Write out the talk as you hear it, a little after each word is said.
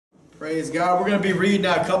Praise God. We're going to be reading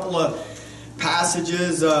a couple of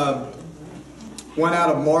passages. One out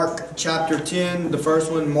of Mark chapter 10. The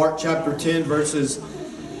first one, Mark chapter 10, verses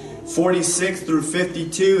 46 through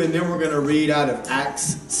 52. And then we're going to read out of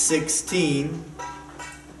Acts 16.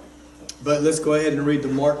 But let's go ahead and read the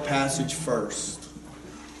Mark passage first.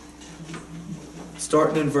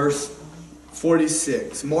 Starting in verse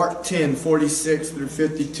 46. Mark 10, 46 through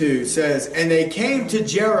 52 says, "And they came to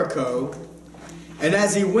Jericho, and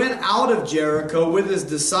as he went out of Jericho with his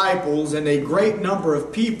disciples and a great number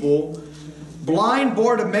of people, blind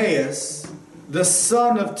Bartimaeus, the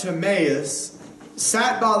son of Timaeus,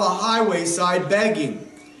 sat by the highway side begging.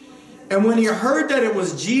 And when he heard that it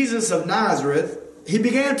was Jesus of Nazareth, he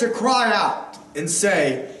began to cry out and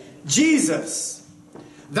say, 'Jesus,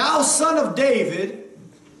 thou son of David,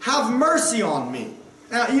 have mercy on me.'"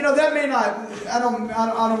 Now, that may not, I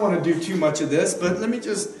don't want to do too much of this, but let me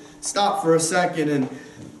just stop for a second. And,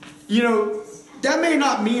 that may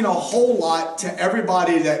not mean a whole lot to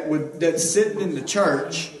everybody that's sitting in the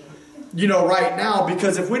church, right now,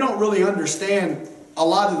 because if we don't really understand a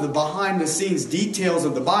lot of the behind the scenes details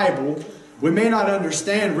of the Bible, we may not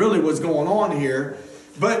understand really what's going on here.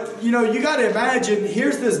 But, you got to imagine,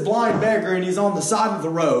 here's this blind beggar and he's on the side of the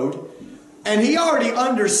road. And he already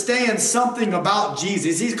understands something about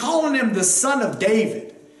Jesus. He's calling him the son of David.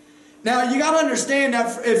 Now, you got to understand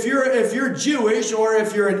that if you're Jewish or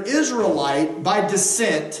if you're an Israelite by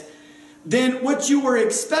descent, then what you were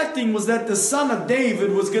expecting was that the son of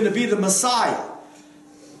David was going to be the Messiah.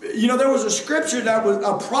 There was a scripture that was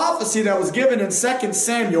a prophecy that was given in 2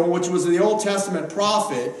 Samuel, which was the Old Testament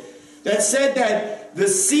prophet, that said that the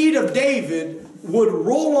seed of David would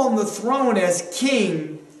rule on the throne as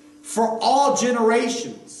king for all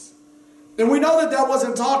generations. And we know that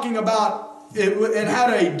wasn't talking about, it had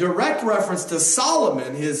a direct reference to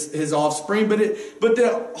Solomon, his offspring, but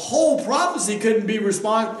the whole prophecy couldn't be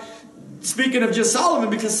speaking of just Solomon,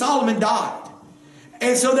 because Solomon died.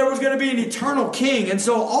 And so there was going to be an eternal king. And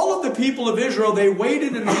so all of the people of Israel, they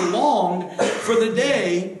waited and they longed for the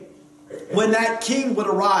day when that king would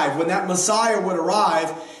arrive, when that Messiah would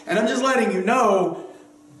arrive. And I'm just letting you know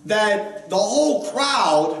that the whole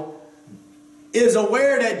crowd is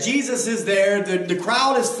aware that Jesus is there. The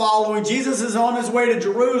crowd is following. Jesus is on his way to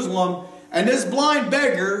Jerusalem. And this blind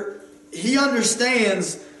beggar, he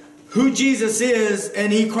understands who Jesus is,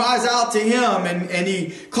 and he cries out to him, and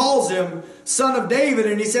he calls him Son of David,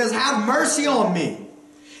 and he says, "Have mercy on me."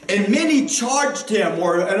 And many charged him,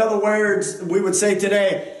 or in other words, we would say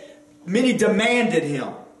today, many demanded him.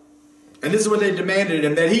 And this is what they demanded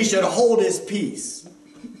him, that he should hold his peace.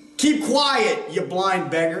 "Keep quiet, you blind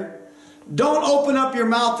beggar. Don't open up your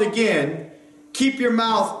mouth again. Keep your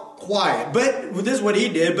mouth quiet." But this is what he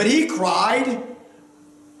did. But he cried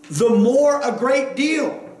the more a great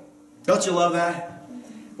deal. Don't you love that?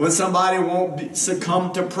 When somebody won't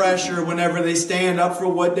succumb to pressure, whenever they stand up for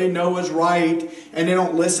what they know is right, and they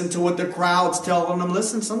don't listen to what the crowd's telling them.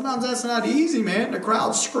 Listen, sometimes that's not easy, man. The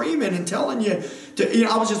crowd's screaming and telling you to,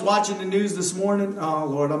 I was just watching the news this morning. Oh,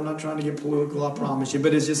 Lord, I'm not trying to get political, I promise you.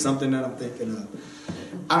 But it's just something that I'm thinking of.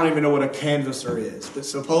 I don't even know what a canvasser is, but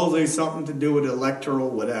supposedly something to do with electoral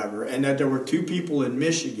whatever. And that there were two people in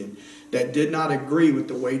Michigan that did not agree with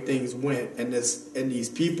the way things went, and these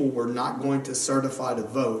people were not going to certify the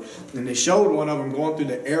vote. And they showed one of them going through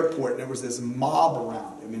the airport, and there was this mob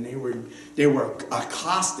around him, and they were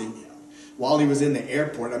accosting him while he was in the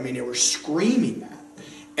airport. I mean, they were screaming that.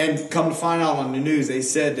 And come to find out on the news, they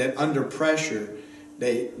said that under pressure,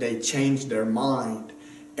 they changed their mind.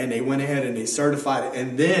 And they went ahead and they certified it.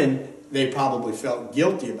 And then they probably felt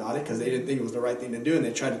guilty about it because they didn't think it was the right thing to do. And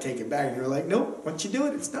they tried to take it back. And they were like, "Nope, once you do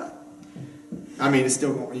it, it's done." I mean, it's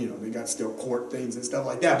still going, they got still court things and stuff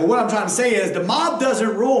like that. But what I'm trying to say is the mob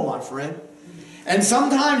doesn't rule, my friend. And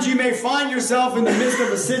sometimes you may find yourself in the midst of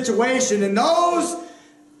a situation. And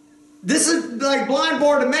this is like blind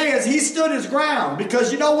Bartimaeus. He stood his ground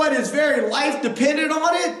because you know what? His very life depended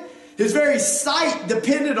on it. His very sight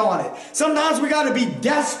depended on it. Sometimes we got to be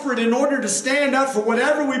desperate in order to stand up for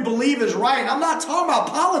whatever we believe is right. I'm not talking about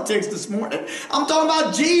politics this morning. I'm talking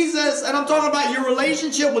about Jesus, and I'm talking about your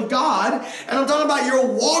relationship with God, and I'm talking about your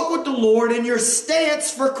walk with the Lord and your stance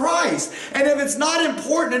for Christ. And if it's not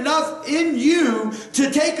important enough in you to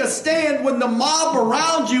take a stand when the mob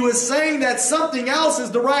around you is saying that something else is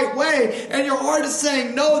the right way, and your heart is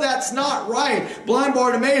saying, "No, that's not right." Blind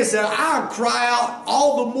Bartimaeus said, "I cry out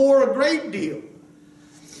all the more a great deal.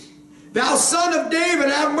 Thou son of David,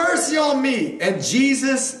 have mercy on me." And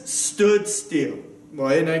Jesus stood still.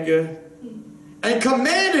 Boy, isn't that good? And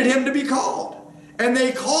commanded him to be called. And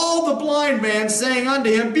they called the blind man, saying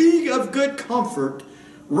unto him, "Be of good comfort,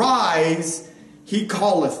 Rise, he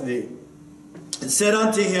calleth thee. And said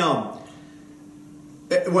unto him,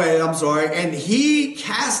 and he,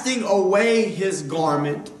 casting away his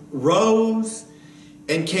garment, rose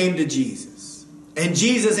and came to Jesus. And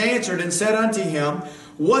Jesus answered and said unto him,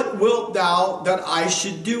 what wilt thou that I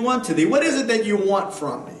should do unto thee? What is it that you want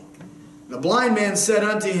from me? The blind man said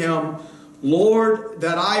unto him, Lord,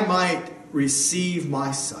 that I might receive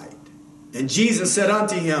my sight. And Jesus said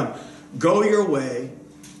unto him, go your way,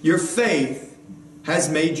 your faith has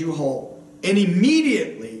made you whole. And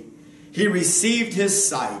immediately he received his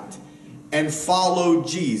sight and followed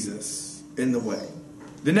Jesus in the way.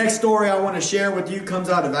 The next story I want to share with you comes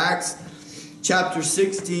out of Acts chapter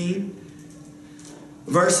 16,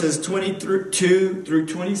 verses 22 through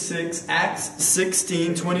 26. Acts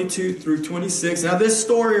 16, 22 through 26. Now this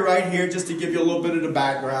story right here, just to give you a little bit of the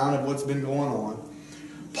background of what's been going on.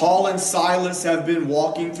 Paul and Silas have been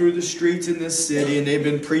walking through the streets in this city, and they've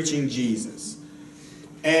been preaching Jesus.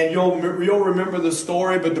 And you'll remember the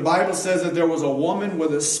story, but the Bible says that there was a woman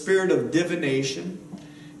with a spirit of divination.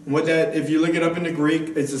 And what that, if you look it up in the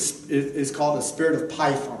Greek, it's called a spirit of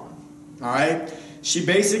Python. All right? She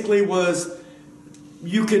basically was,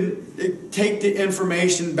 you can take the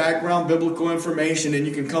information, background biblical information, and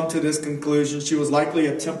you can come to this conclusion. She was likely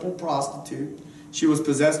a temple prostitute. She was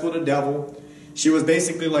possessed with a devil. She was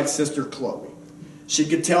basically like Sister Chloe. She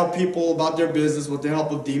could tell people about their business with the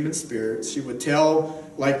help of demon spirits. She would tell,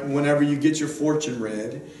 like whenever you get your fortune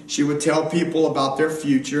read, she would tell people about their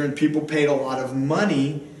future, and people paid a lot of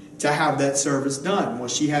money to have that service done. Well,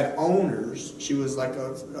 she had owners. She was like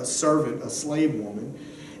a servant, a slave woman.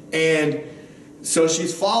 And so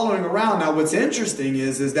she's following around. Now what's interesting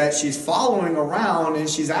is that she's following around, and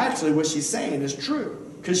she's actually, what she's saying is true.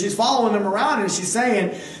 Because she's following them around and she's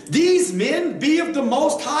saying, these men be of the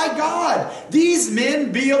Most High God. These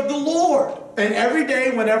men be of the Lord. And every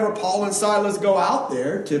day whenever Paul and Silas go out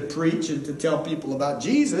there to preach and to tell people about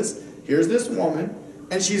Jesus, here's this woman.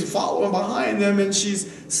 And she's following behind them and she's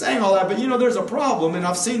saying all that. But you know, there's a problem, and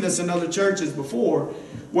I've seen this in other churches before,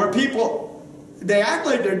 where people, they act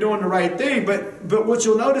like they're doing the right thing, but what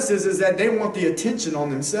you'll notice is that they want the attention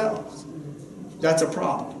on themselves. That's a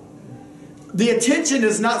problem. The attention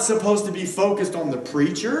is not supposed to be focused on the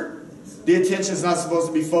preacher. The attention is not supposed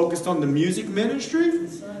to be focused on the music ministry.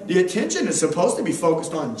 The attention is supposed to be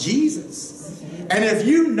focused on Jesus. And if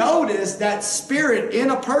you notice that spirit in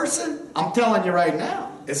a person, I'm telling you right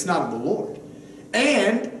now, it's not of the Lord.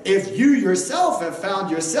 And if you yourself have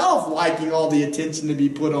found yourself liking all the attention to be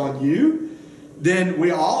put on you, then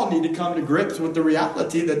we all need to come to grips with the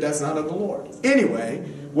reality that that's not of the Lord. Anyway,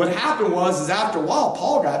 what happened was after a while,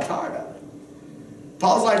 Paul got tired of it.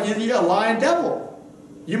 Paul's like, you're a lying devil.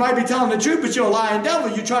 You might be telling the truth, but you're a lying devil.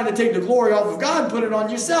 You're trying to take the glory off of God and put it on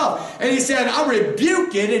yourself. And he said, I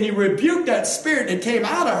rebuke it. And he rebuked that spirit that came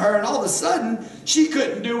out of her. And all of a sudden, she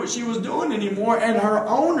couldn't do what she was doing anymore. And her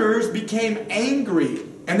owners became angry.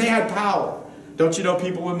 And they had power. Don't you know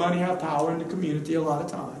people with money have power in the community a lot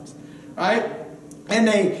of times? Right? And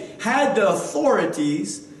they had the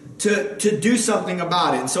authorities to do something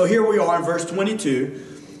about it. And so here we are in verse 22.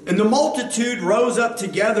 And the multitude rose up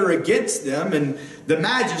together against them, and the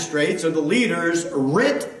magistrates or the leaders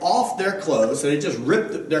rent off their clothes. So they just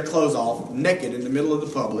ripped their clothes off naked in the middle of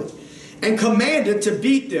the public and commanded to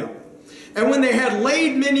beat them. And when they had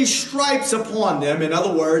laid many stripes upon them, in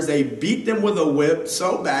other words, they beat them with a whip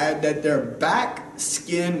so bad that their back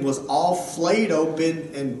skin was all flayed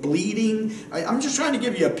open and bleeding. I'm just trying to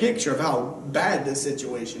give you a picture of how bad this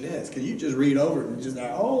situation is. Because you just read over it and just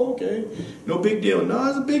like, oh, okay, no big deal. No,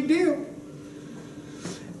 it's a big deal.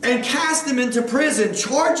 And cast them into prison,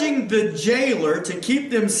 charging the jailer to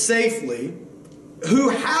keep them safely, who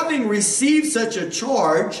having received such a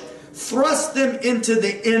charge, thrust them into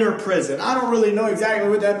the inner prison. I don't really know exactly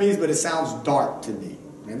what that means, but it sounds dark to me.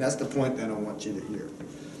 And that's the point that I want you to hear.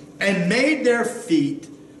 And made their feet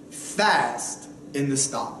fast in the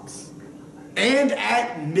stocks. And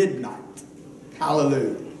at midnight.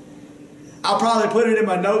 Hallelujah. I'll probably put it in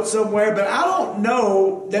my notes somewhere, but I don't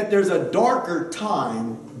know that there's a darker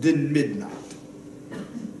time than midnight.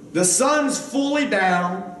 The sun's fully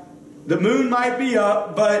down. The moon might be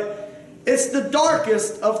up, but it's the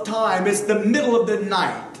darkest of time. It's the middle of the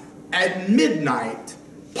night. At midnight,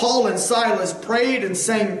 Paul and Silas prayed and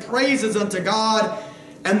sang praises unto God,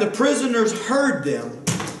 and the prisoners heard them.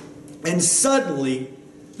 And suddenly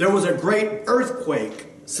there was a great earthquake,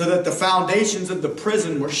 so that the foundations of the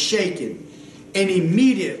prison were shaken. And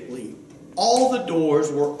immediately all the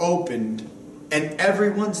doors were opened, and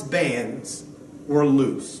everyone's bands were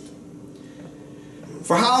loosed.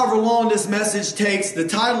 For however long this message takes, the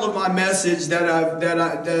title of my message that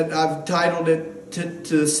I've titled it to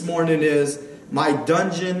this morning is My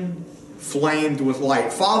Dungeon Flamed with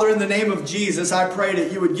Light. Father, in the name of Jesus, I pray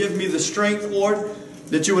that you would give me the strength, Lord,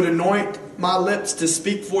 that you would anoint my lips to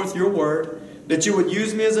speak forth your word, that you would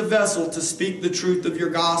use me as a vessel to speak the truth of your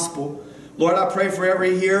gospel. Lord, I pray for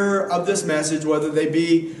every hearer of this message, whether they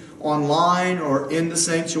be online or in the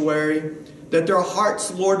sanctuary, that their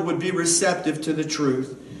hearts, Lord, would be receptive to the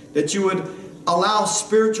truth, that you would allow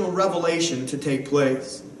spiritual revelation to take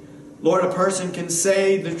place. Lord, a person can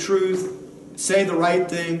say the truth, say the right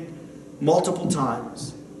thing multiple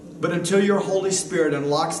times, but until your Holy Spirit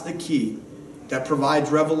unlocks the key that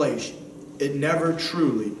provides revelation, it never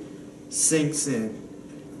truly sinks in.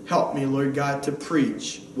 Help me, Lord God, to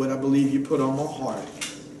preach what I believe you put on my heart.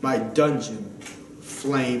 My dungeon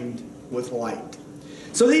flamed with light.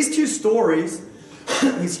 So these two stories,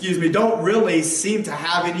 don't really seem to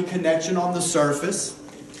have any connection on the surface.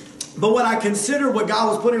 But when I consider what God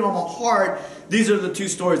was putting on my heart, these are the two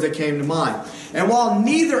stories that came to mind. And while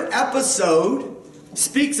neither episode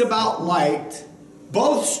speaks about light,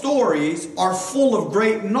 both stories are full of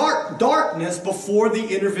great darkness before the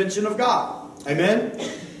intervention of God. Amen?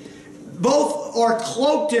 Both are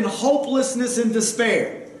cloaked in hopelessness and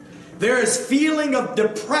despair. There is feeling of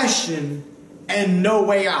depression and no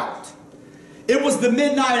way out. It was the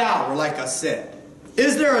midnight hour, like I said.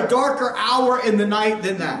 Is there a darker hour in the night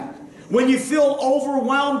than that? When you feel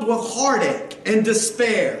overwhelmed with heartache and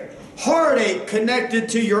despair. Heartache connected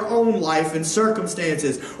to your own life and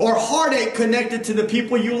circumstances. Or heartache connected to the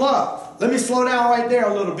people you love. Let me slow down right there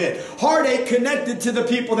a little bit. Heartache connected to the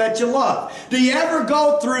people that you love. Do you ever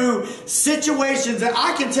go through situations that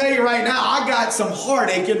I can tell you right now, I got some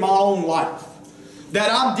heartache in my own life that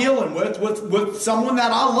I'm dealing with someone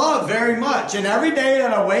that I love very much. And every day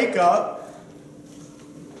that I wake up,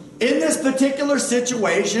 in this particular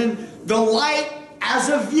situation, the light as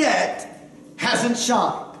of yet hasn't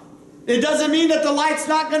shined. It doesn't mean that the light's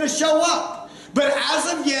not going to show up. But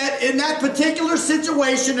as of yet, in that particular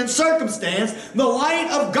situation and circumstance, the light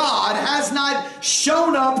of God has not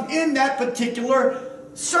shown up in that particular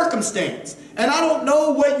circumstance. And I don't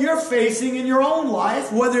know what you're facing in your own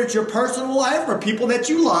life, whether it's your personal life or people that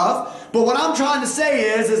you love. But what I'm trying to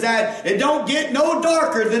say is that it don't get no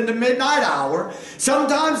darker than the midnight hour.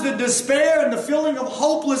 Sometimes the despair and the feeling of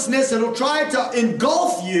hopelessness, it'll try to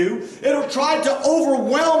engulf you. It'll try to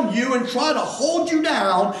overwhelm you and try to hold you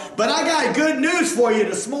down. But I got good news for you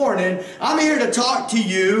this morning. I'm here to talk to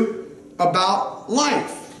you about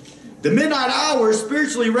life. The midnight hour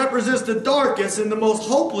spiritually represents the darkest and the most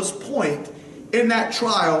hopeless point in that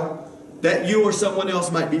trial that you or someone else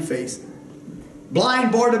might be facing.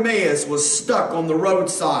 Blind Bartimaeus was stuck on the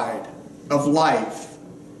roadside of life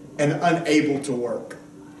and unable to work.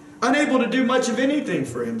 Unable to do much of anything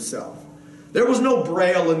for himself. There was no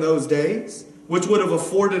Braille in those days, which would have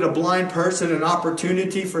afforded a blind person an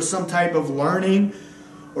opportunity for some type of learning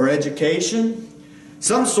or education.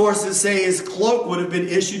 Some sources say his cloak would have been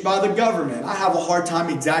issued by the government. I have a hard time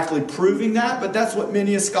exactly proving that, but that's what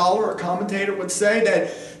many a scholar or commentator would say, that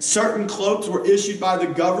certain cloaks were issued by the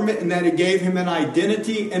government and that it gave him an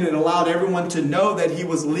identity and it allowed everyone to know that he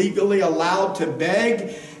was legally allowed to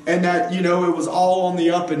beg and that, it was all on the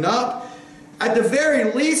up and up. At the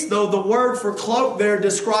very least, though, the word for cloak there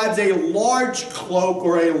describes a large cloak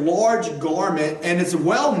or a large garment, and it's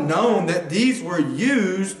well known that these were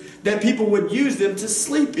used, that people would use them to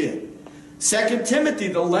sleep in. 2 Timothy,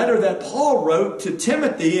 the letter that Paul wrote to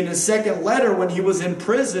Timothy in his second letter when he was in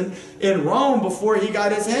prison in Rome before he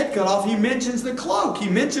got his head cut off, he mentions the cloak. He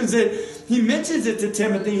mentions it to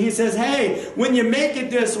Timothy. He says, hey, when you make it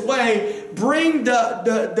this way, bring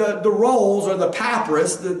the rolls or the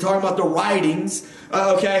papyrus, talking about the writings,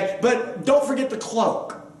 okay? But don't forget the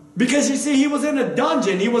cloak. Because you see, he was in a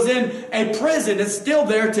dungeon. He was in a prison. It's still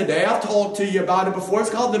there today. I've told to you about it before. It's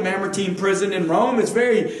called the Mamertine prison in Rome. It's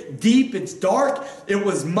very deep. It's dark. It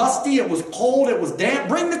was musty. It was cold. It was damp.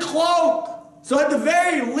 Bring the cloak. So at the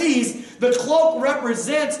very least, the cloak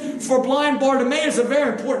represents, for blind Bartimaeus, a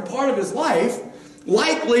very important part of his life.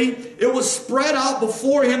 Likely, it was spread out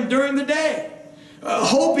before him during the day,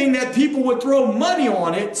 hoping that people would throw money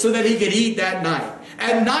on it so that he could eat that night.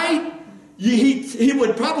 At night, he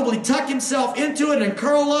would probably tuck himself into it and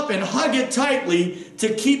curl up and hug it tightly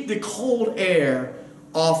to keep the cold air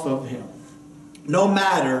off of him. No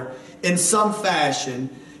matter, in some fashion,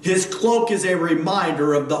 his cloak is a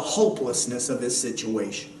reminder of the hopelessness of his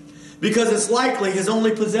situation. Because it's likely his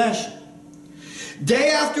only possession. Day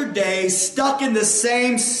after day, stuck in the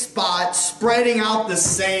same spot, spreading out the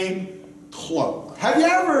same cloak. Have you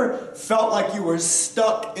ever felt like you were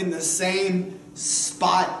stuck in the same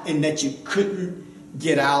spot and that you couldn't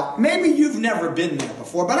get out? Maybe you've never been there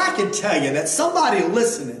before, but I can tell you that somebody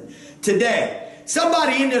listening today,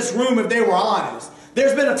 somebody in this room, if they were honest,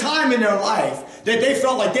 there's been a time in their life that they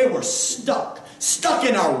felt like they were stuck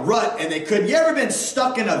in a rut and they couldn't. You ever been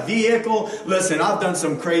stuck in a vehicle? Listen, I've done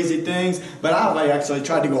some crazy things, but I've actually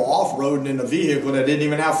tried to go off-roading in a vehicle that didn't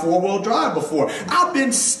even have four-wheel drive before. I've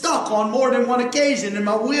been stuck on more than one occasion and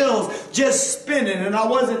my wheels just spinning and I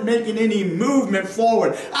wasn't making any movement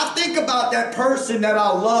forward. I think about that person that I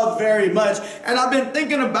love very much, and I've been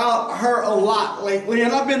thinking about her a lot lately,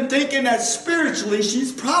 and I've been thinking that spiritually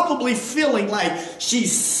she's probably feeling like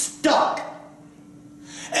she's stuck.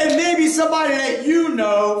 And maybe somebody that you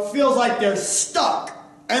know feels like they're stuck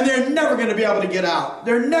and they're never going to be able to get out.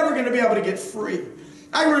 They're never going to be able to get free.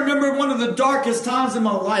 I remember one of the darkest times in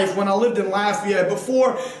my life when I lived in Lafayette,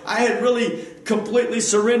 before I had really completely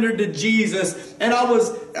surrendered to Jesus. And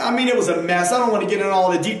it was a mess. I don't want to get into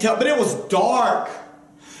all the detail, but it was dark.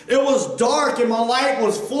 It was dark and my life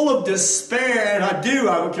was full of despair. And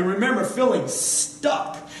I can remember feeling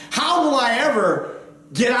stuck. How will I ever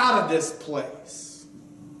get out of this place?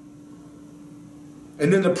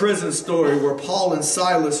 And then the prison story where Paul and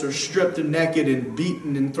Silas are stripped and naked and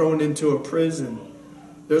beaten and thrown into a prison.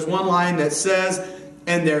 There's one line that says,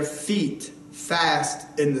 and their feet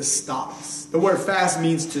fast in the stocks. The word fast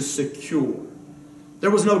means to secure. There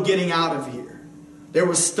was no getting out of here. They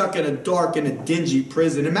were stuck in a dark and a dingy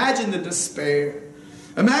prison. Imagine the despair.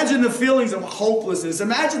 Imagine the feelings of hopelessness.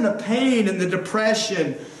 Imagine the pain and the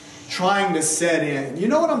depression trying to set in. You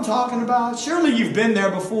know what I'm talking about? Surely you've been there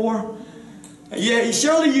before. Yeah,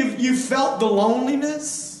 surely you've felt the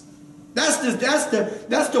loneliness. That's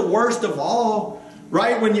the worst of all,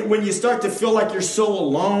 right? When you start to feel like you're so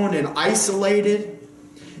alone and isolated.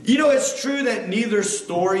 You know, it's true that neither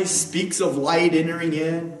story speaks of light entering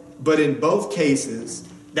in, but in both cases,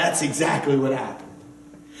 that's exactly what happened.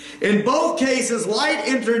 In both cases, light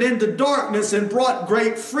entered into darkness and brought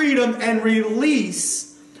great freedom and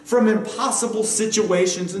release from impossible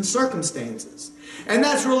situations and circumstances. And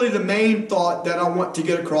that's really the main thought that I want to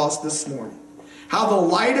get across this morning. How the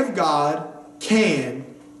light of God can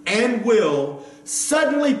and will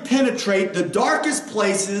suddenly penetrate the darkest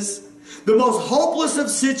places, the most hopeless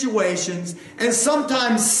of situations, and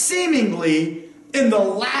sometimes seemingly in the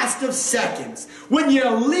last of seconds, when you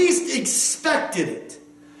least expected it.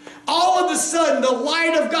 All of a sudden, the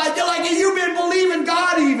light of God, you're like, you've been believing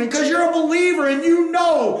God even, because you're a believer and you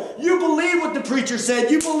know, you believe what the preacher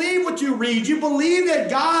said, you believe what you read, you believe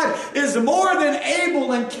that God is more than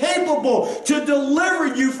able and capable to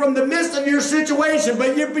deliver you from the midst of your situation,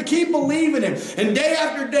 but you keep believing Him, and day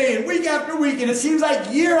after day, and week after week, and it seems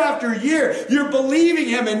like year after year, you're believing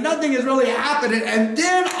Him, and nothing is really happening, and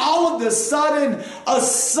then all of a sudden,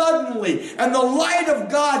 suddenly, and the light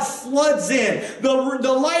of God floods in, the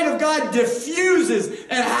light of God diffuses,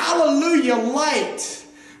 and hallelujah, light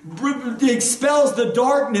expels the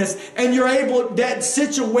darkness, and you're able, that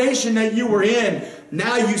situation that you were in,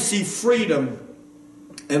 now you see freedom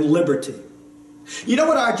and liberty. You know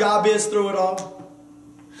what our job is through it all?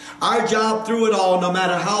 Our job through it all, no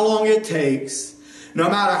matter how long it takes, no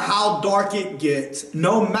matter how dark it gets,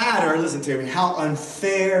 no matter, listen to me, how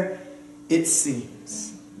unfair it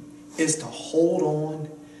seems, is to hold on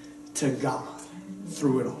to God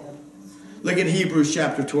through it all. Look at Hebrews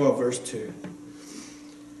chapter 12, verse 2.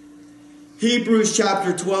 Hebrews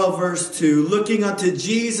chapter 12, verse 2. Looking unto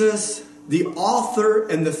Jesus, the author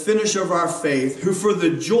and the finisher of our faith, who for the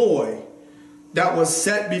joy that was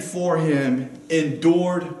set before Him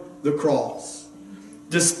endured the cross,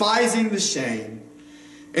 despising the shame,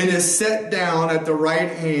 and is set down at the right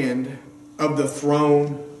hand of the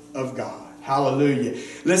throne of God. Hallelujah.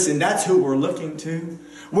 Listen, that's who we're looking to.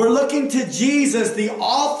 We're looking to Jesus, the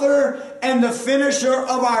author and the finisher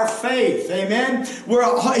of our faith. Amen.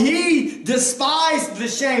 He despised the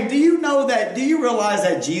shame. Do you know that? Do you realize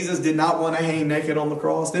that Jesus did not want to hang naked on the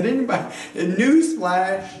cross? Did anybody?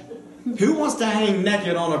 Newsflash. Who wants to hang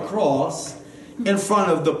naked on a cross in front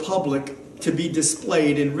of the public to be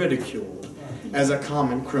displayed and ridiculed as a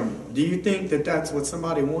common criminal? Do you think that that's what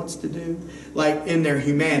somebody wants to do? Like in their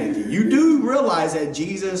humanity. You do realize that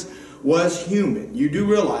Jesus was human. You do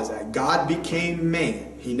realize that God became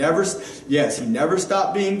man. He never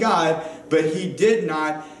stopped being God, but He didn't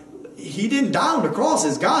die on the cross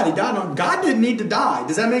as God. God didn't need to die.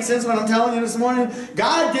 Does that make sense what I'm telling you this morning?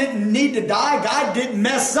 God didn't need to die. God didn't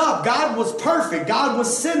mess up. God was perfect. God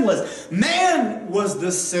was sinless. Man was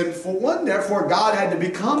the sinful one. Therefore, God had to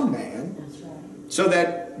become man so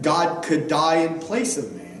that God could die in place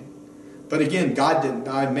of man. But again, God didn't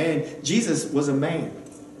die. Man, Jesus was a man.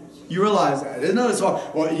 You realize that? Isn't it?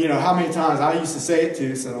 Well, you know, how many times I used to say it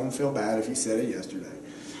too, so don't feel bad if you said it yesterday.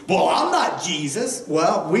 Well, I'm not Jesus.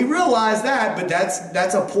 Well, we realize that, but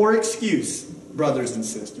that's a poor excuse, brothers and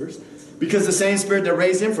sisters. Because the same Spirit that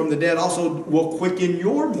raised him from the dead also will quicken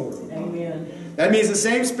your mortal body. Amen. That means the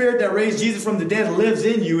same Spirit that raised Jesus from the dead lives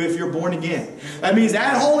in you if you're born again. That means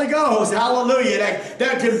that Holy Ghost, hallelujah,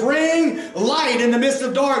 that can bring light in the midst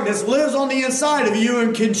of darkness, lives on the inside of you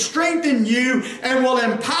and can strengthen you and will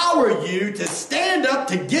empower you to stand up,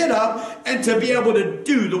 to get up, and to be able to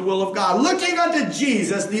do the will of God. Looking unto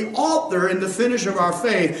Jesus, the author and the finisher of our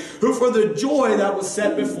faith, who for the joy that was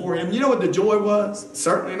set before him. You know what the joy was?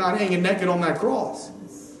 Certainly not hanging naked on that cross.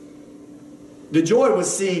 The joy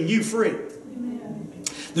was seeing you free.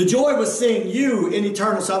 The joy was seeing you in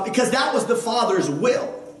eternal salvation, because that was the Father's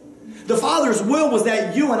will. The Father's will was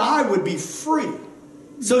that you and I would be free.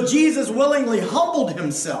 So Jesus willingly humbled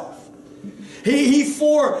himself. He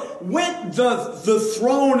forewent the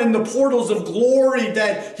throne and the portals of glory,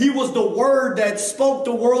 that he was the Word that spoke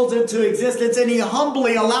the worlds into existence, and he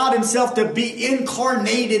humbly allowed himself to be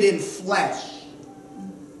incarnated in flesh,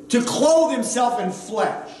 to clothe himself in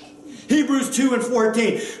flesh. Hebrews 2 and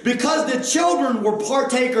 14. Because the children were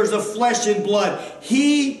partakers of flesh and blood,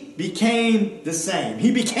 he became the same.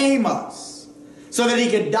 He became us, so that he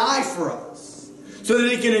could die for us, so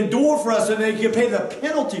that he could endure for us, so that he could pay the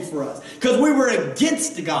penalty for us. Because we were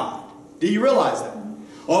against God. Do you realize that?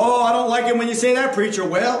 Oh, I don't like it when you say that, preacher.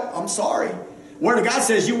 Well, I'm sorry. Word of God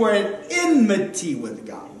says you were at enmity with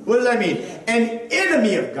God. What does that mean? An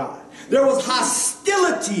enemy of God. There was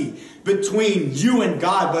hostility between you and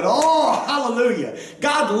God. But oh, hallelujah,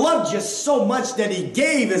 God loved you so much that he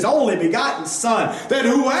gave his only begotten Son, that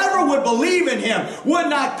whoever would believe in him would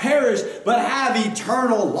not perish but have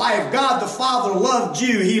eternal life. God the Father loved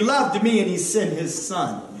you. He loved me, and he sent his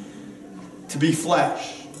Son to be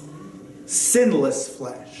flesh, sinless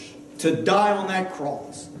flesh, to die on that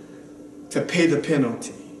cross, to pay the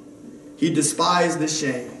penalty. He despised the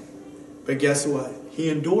shame, but guess what? He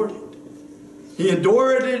endured it. He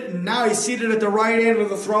endured it, and now he's seated at the right hand of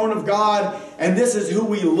the throne of God, and this is who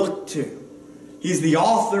we look to. He's the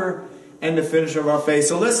author and the finisher of our faith.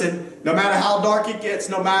 So listen, no matter how dark it gets,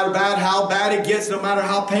 no matter how bad it gets, no matter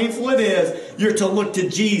how painful it is, you're to look to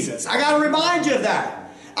Jesus. I got to remind you of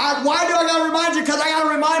that. Why do I got to remind you? Because I got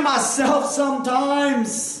to remind myself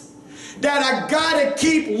sometimes that I got to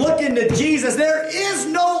keep looking to Jesus. There is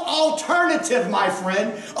no alternative, my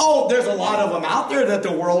friend. Oh, there's a lot of them out there that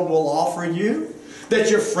the world will offer you,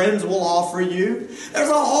 that your friends will offer you. There's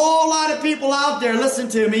a whole lot of people out there. Listen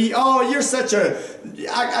to me. Oh, you're such a,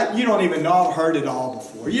 you don't even know. I've heard it all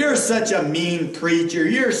before. You're such a mean preacher.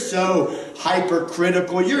 You're so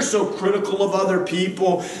hypercritical. You're so critical of other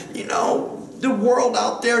people. You know, the world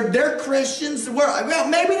out there, they're Christians. Well,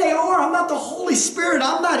 maybe they are. I'm not the Holy Spirit.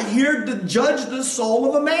 I'm not here to judge the soul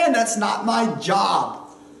of a man. That's not my job.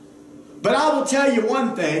 But I will tell you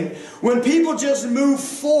one thing. When people just move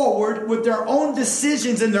forward with their own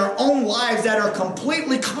decisions in their own lives that are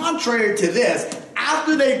completely contrary to this,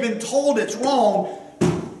 after they've been told it's wrong,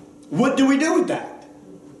 what do we do with that?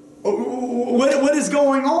 What is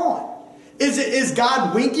going on? Is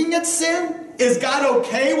God winking at sin? Is God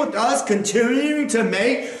okay with us continuing to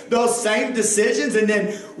make those same decisions, and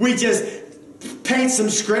then we just paint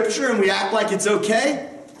some scripture and we act like it's okay?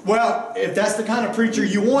 Well, if that's the kind of preacher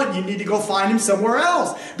you want, you need to go find him somewhere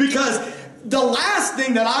else. Because the last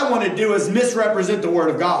thing that I want to do is misrepresent the Word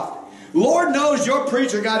of God. Lord knows your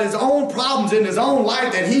preacher got his own problems in his own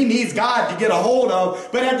life that he needs God to get a hold of.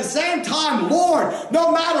 But at the same time, Lord,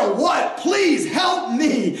 no matter what, please help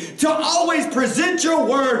me to always present your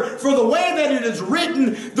word for the way that it is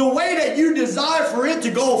written, the way that you desire for it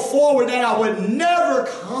to go forward, that I would never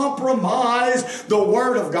compromise the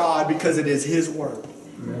word of God, because it is his word.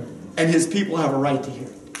 Amen. And his people have a right to hear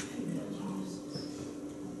it.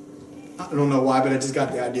 I don't know why, but I just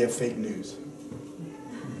got the idea of fake news.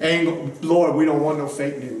 And Lord, we don't want no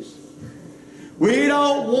fake news. We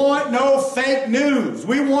don't want no fake news.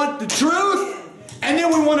 We want the truth, and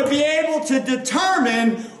then we want to be able to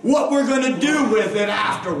determine what we're going to do with it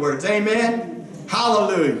afterwards. Amen?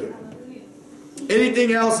 Hallelujah.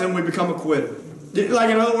 Anything else, and we become a quitter. Like,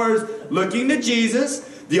 in other words, looking to Jesus,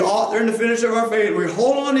 the author and the finisher of our faith, we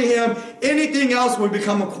hold on to him. Anything else, we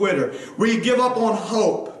become a quitter. We give up on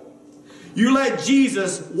hope. You let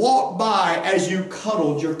Jesus walk by as you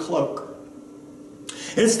cuddled your cloak.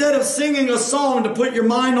 Instead of singing a song to put your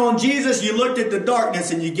mind on Jesus, you looked at the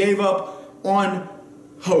darkness and you gave up on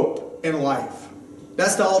hope in life.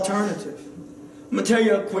 That's the alternative. I'm going to tell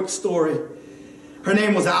you a quick story. Her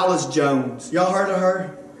name was Alice Jones. Y'all heard of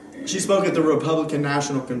her? She spoke at the Republican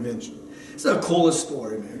National Convention. It's the coolest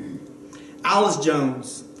story, man. Alice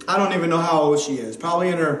Jones. I don't even know how old she is. Probably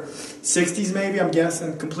in her 60s maybe, I'm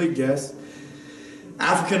guessing. Complete guess.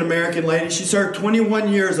 African-American lady. She served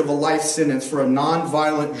 21 years of a life sentence for a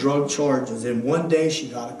non-violent drug charges. And one day she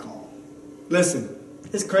got a call. Listen,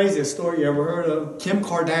 it's craziest story you ever heard of. Kim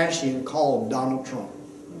Kardashian called Donald Trump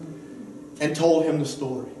and told him the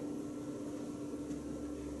story.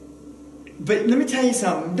 But let me tell you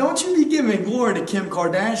something. Don't you be giving glory to Kim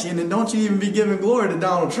Kardashian, and don't you even be giving glory to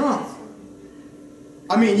Donald Trump.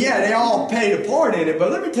 I mean, yeah, they all played a part in it,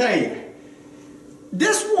 but let me tell you.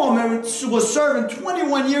 This woman was serving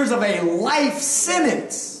 21 years of a life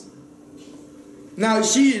sentence. Now,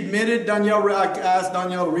 she admitted, I asked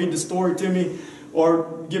Danielle to read the story to me,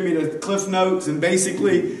 or give me the cliff notes, and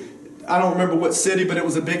basically, I don't remember what city, but it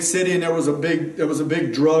was a big city, and there was a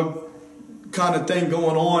big drug kind of thing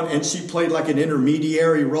going on, and she played like an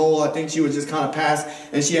intermediary role. I think she was just kind of passed,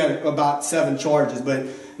 and she had about 7 charges, but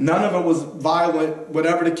none of it was violent,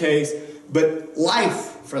 whatever the case, but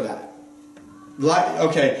life for that.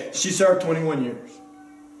 Okay, she served 21 years.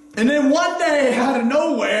 And then one day, out of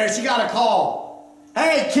nowhere, she got a call.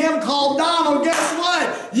 Hey, Kim called Donald, guess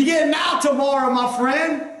what? You're getting out tomorrow, my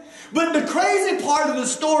friend. But the crazy part of the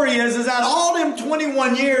story is that all them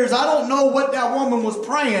 21 years, I don't know what that woman was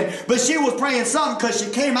praying, but she was praying something because she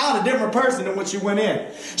came out a different person than when she went in.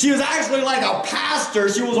 She was actually like a pastor.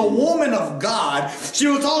 She was a woman of God. She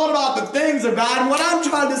was talking about the things of God. And what I'm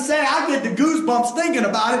trying to say, I get the goosebumps thinking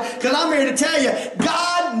about it because I'm here to tell you,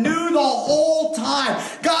 God knew the whole time.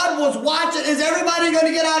 God was watching. Is everybody going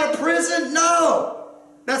to get out of prison? No.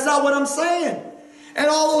 That's not what I'm saying. And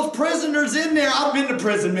all those prisoners in there, I've been to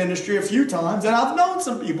prison ministry a few times, and I've known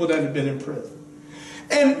some people that have been in prison.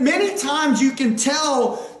 And many times you can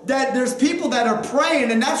tell that there's people that are praying,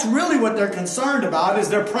 and that's really what they're concerned about, is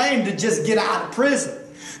they're praying to just get out of prison.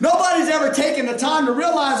 Nobody's ever taken the time to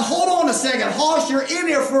realize, hold on a second, Hoss, you're in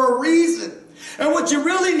here for a reason. And what you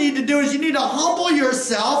really need to do is you need to humble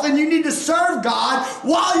yourself, and you need to serve God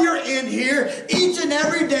while you're in here each and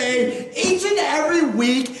every day, each and every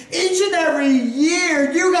week, each and every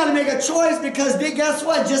year. You got to make a choice, because guess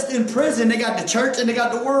what? Just in prison, they got the church and they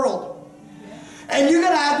got the world. And you're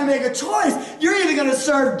going to have to make a choice. You're either going to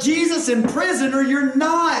serve Jesus in prison or you're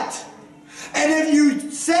not. And if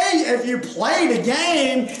you play the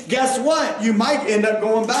game, guess what? You might end up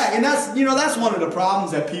going back. And that's one of the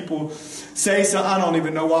problems that people say. So I don't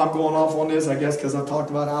even know why I'm going off on this. I guess because I talked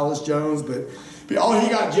about Alice Jones. But he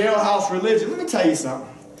got jailhouse religion. Let me tell you something.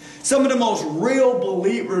 Some of the most real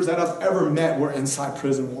believers that I've ever met were inside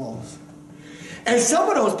prison walls. And some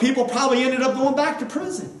of those people probably ended up going back to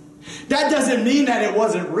prison. That doesn't mean that it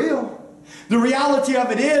wasn't real. The reality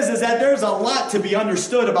of it is that there's a lot to be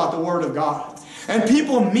understood about the Word of God. And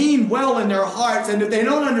people mean well in their hearts, and if they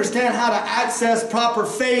don't understand how to access proper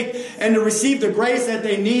faith and to receive the grace that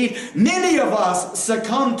they need, many of us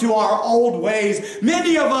succumb to our old ways.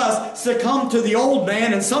 Many of us succumb to the old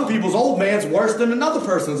man, and some people's old man's worse than another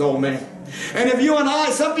person's old man. And if you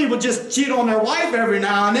and some people just cheat on their wife every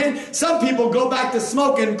now and then. Some people go back to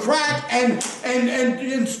smoking crack and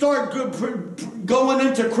start going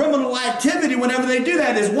into criminal activity whenever they do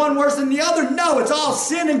that. Is one worse than the other? No, it's all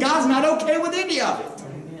sin, and God's not okay with any of it.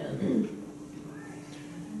 Amen.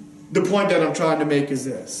 The point that I'm trying to make is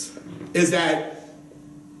this, is that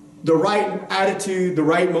the right attitude, the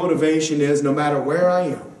right motivation is, no matter where I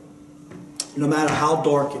am, no matter how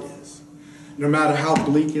dark it is, no matter how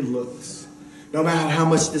bleak it looks, no matter how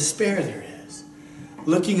much despair there is,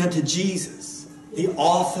 looking unto Jesus, the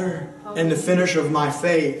author and the finisher of my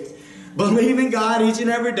faith, believing God each and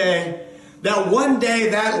every day that one day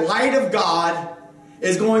that light of God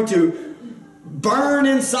is going to burn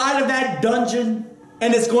inside of that dungeon,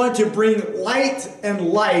 and it's going to bring light and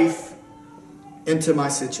life into my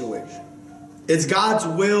situation. It's God's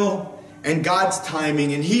will and God's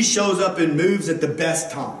timing, and He shows up and moves at the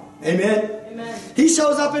best time. Amen? Amen. He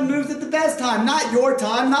shows up and moves at the best time. Not your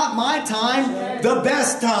time, not my time, right. The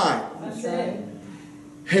best time. That's right.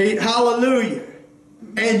 Hey, hallelujah.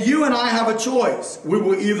 And you and I have a choice. We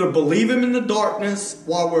will either believe Him in the darkness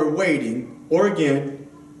while we're waiting, or again,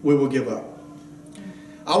 we will give up.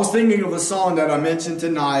 I was thinking of a song that I mentioned to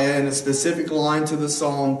Naya, and a specific line to the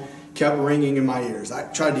song kept ringing in my ears.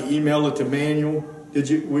 I tried to email it to Manuel.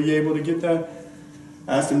 Were you able to get that?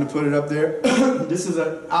 I asked him to put it up there.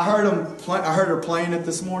 I heard her playing it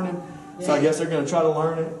this morning, so I guess they're going to try to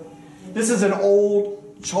learn it. This is an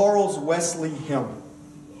old Charles Wesley hymn.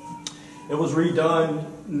 It was redone,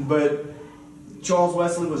 but Charles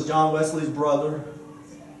Wesley was John Wesley's brother.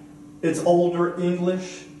 It's older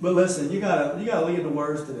English. But listen, you gotta look at the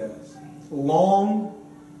words to this. Long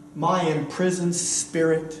my imprisoned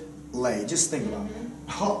spirit lay. Just think about it.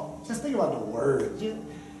 Oh, just think about the word.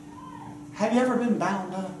 Have you ever been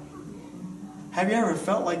bound up? Have you ever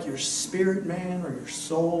felt like your spirit, man, or your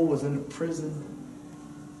soul was in a prison?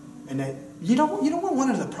 And that you know what one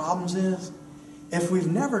of the problems is? If we've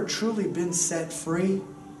never truly been set free,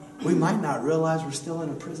 we might not realize we're still in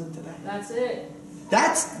a prison today. That's it.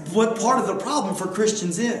 That's what part of the problem for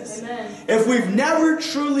Christians is. Amen. If we've never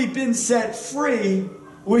truly been set free,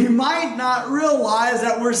 we might not realize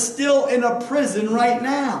that we're still in a prison right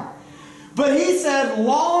now. But he said,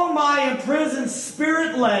 long my imprisoned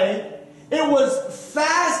spirit lay. It was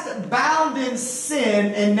fast bound in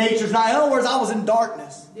sin and nature's night. In other words, I was in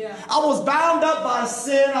darkness. Yeah. I was bound up by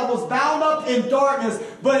sin. I was bound up in darkness.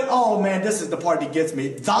 But, oh man, this is the part that gets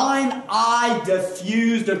me. Thine eye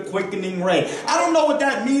diffused a quickening ray. I don't know what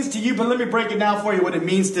that means to you, but let me break it down for you what it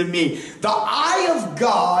means to me. The eye of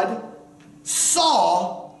God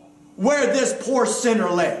saw where this poor sinner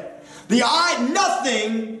lay. The eye,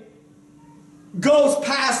 nothing goes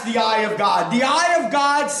past the eye of God. The eye of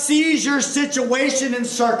God sees your situation and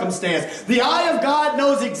circumstance. The eye of God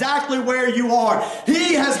knows exactly where you are.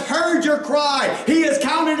 He has heard your cry. He has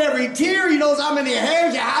counted every tear. He knows how many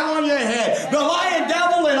hairs you have on your head. The lying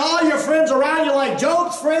devil and all your friends around you, like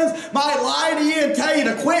Job's friends, might lie to you and tell you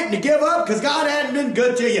to quit and to give up because God hadn't been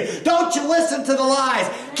good to you. Don't you listen to the lies.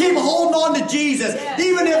 Keep holding on to Jesus.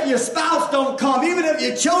 Even if your spouse don't come, even if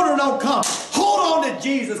your children don't come, hold on to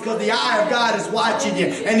Jesus because the eye of God is watching you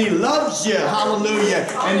and He loves you. Hallelujah.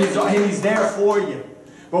 And He's there for you.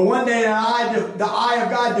 But one day the eye of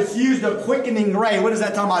God diffused a quickening ray. What is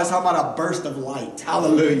that talking about? It's talking about a burst of light.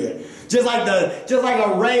 Hallelujah. Just like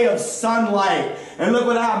a ray of sunlight. And look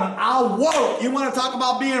what happened. I woke. You want to talk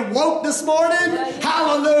about being woke this morning?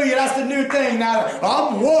 Hallelujah. That's the new thing. Now,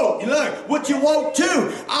 I'm woke. Look, what you woke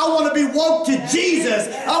to. I want to be woke to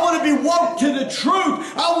Jesus. I want to be woke to the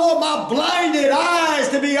truth. I want my blinded eyes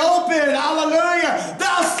to be open. Hallelujah.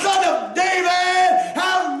 Thou son of David,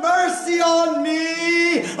 have mercy on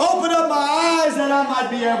me. Open up my eyes that I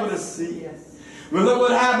might be able to see. But look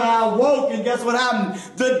what happened. I woke, and guess what happened?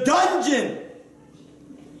 The dungeon.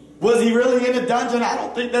 Was he really in a dungeon? I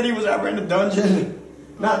don't think that he was ever in a dungeon.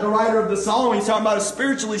 Not the writer of the song. He's talking about it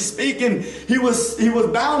spiritually speaking. He was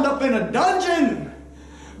bound up in a dungeon.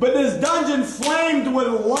 But this dungeon flamed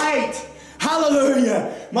with light.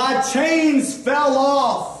 Hallelujah. My chains fell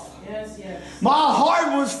off. Yes, yes. My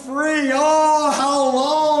heart was free. Oh, how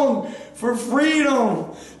long for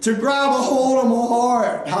freedom. To grab a hold of my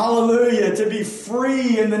heart. Hallelujah. To be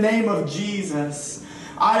free in the name of Jesus.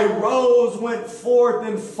 I rose, went forth,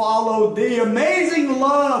 and followed thee. Amazing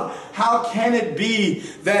love. How can it be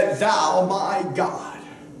that thou, my God,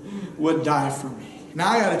 would die for me? Now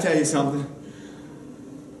I got to tell you something.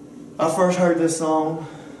 I first heard this song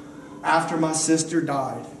after my sister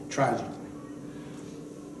died, tragically.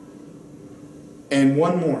 And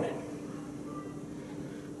one morning,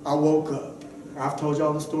 I woke up. I've told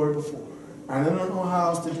y'all the story before. I don't know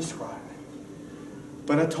how else to describe it.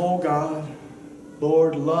 But I told God,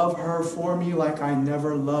 Lord, love her for me like I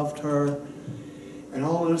never loved her. And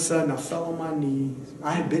all of a sudden, I fell on my knees.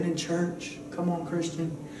 I had been in church. Come on,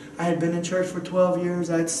 Christian. I had been in church for 12 years.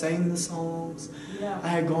 I had sang the songs. Yeah. I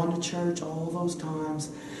had gone to church all those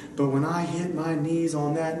times. But when I hit my knees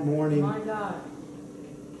on that morning, my God,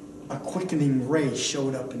 a quickening ray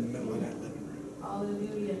showed up in the middle of that living room.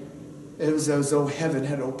 Hallelujah. It was as though heaven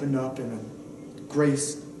had opened up and a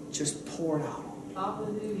grace just poured out.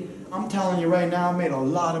 Hallelujah. I'm telling you right now, I made a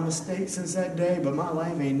lot of mistakes since that day, but my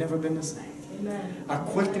life ain't never been the same. Amen. A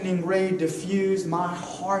quickening ray diffused. My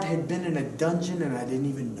heart had been in a dungeon and I didn't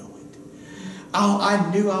even know it. I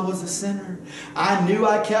knew I was a sinner. I knew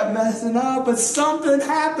I kept messing up, but something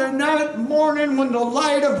happened that morning when the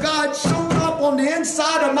light of God showed up on the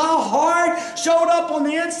inside of my heart, showed up on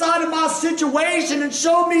the inside of my situation, and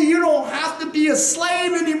showed me you don't have to be a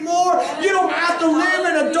slave anymore. You don't have to live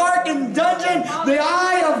in a darkened dungeon. The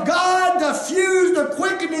eye of God diffused a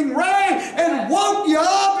quickening ray and woke you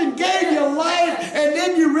up and gave you life, and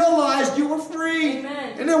then you realized you were free.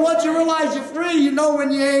 And then once you realize you're free, you know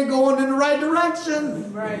when you ain't going in the right direction.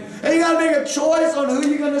 Right. And you got to make a choice on who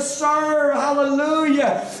you're going to serve.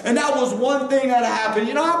 Hallelujah. And that was one thing that happened.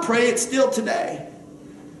 You know, I pray it still today.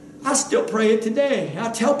 I still pray it today.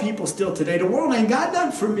 I tell people still today, the world ain't got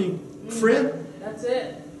nothing for me, friend. That's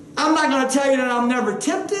it. I'm not going to tell you that I'm never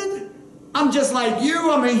tempted. I'm just like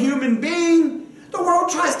you. I'm a human being. The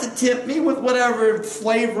world tries to tempt me with whatever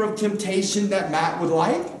flavor of temptation that Matt would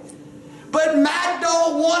like. But Matt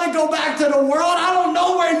don't want to go back to the world. I don't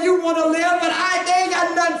know where you want to live, but they ain't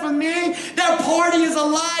got nothing for me. That party is a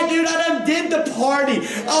lie, dude. I done did the party.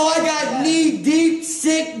 Oh, I got knee deep,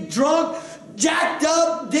 sick, drunk, jacked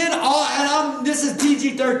up, did all, and this is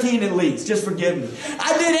PG-13 at least. Just forgive me.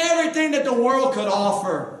 I did everything that the world could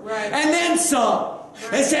offer. Right. And then some.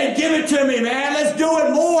 They said, give it to me, man. Let's do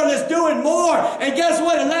it more. Let's do it more. And guess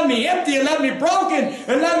what? It left me empty. It left me broken.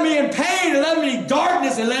 It left me in pain. It left me in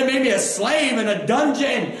darkness. It left me a slave in a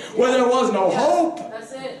dungeon where there was no hope.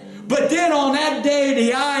 That's it. But then on that day,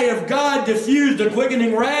 the eye of God diffused the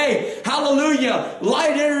quickening ray. Hallelujah.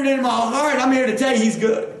 Light entered into my heart. I'm here to tell you He's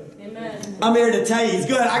good. I'm here to tell you He's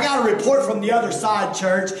good. I got a report from the other side,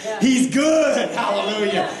 church. He's good.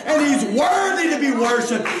 Hallelujah. And He's worthy to be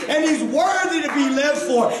worshiped. And He's worthy to be lived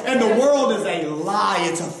for. And the world is a lie.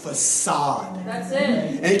 It's a facade. That's it.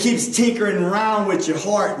 And it keeps tinkering around with your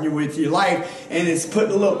heart and with your life. And it's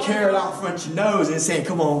putting a little carrot out front of your nose and saying,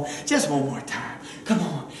 come on, just one more time. Come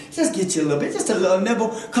on. Just get you a little bit. Just a little nibble.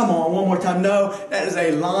 Come on, one more time. No, that is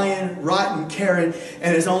a lying, rotten carrot.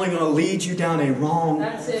 And it's only going to lead you down a wrong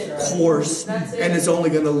course. And it's only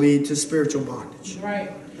going to lead to spiritual bondage. Right.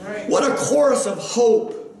 What a chorus of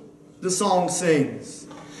hope the song sings.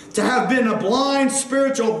 To have been a blind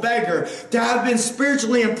spiritual beggar, to have been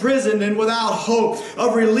spiritually imprisoned and without hope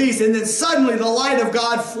of release, and then suddenly the light of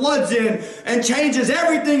God floods in and changes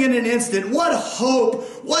everything in an instant. What hope,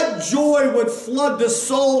 what joy would flood the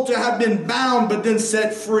soul to have been bound but then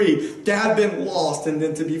set free, to have been lost and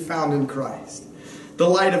then to be found in Christ. The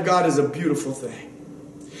light of God is a beautiful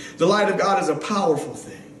thing. The light of God is a powerful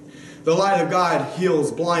thing. The light of God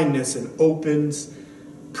heals blindness and opens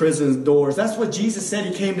prison doors. That's what Jesus said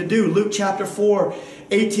He came to do. Luke chapter 4,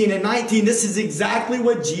 18 and 19. This is exactly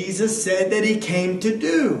what Jesus said that He came to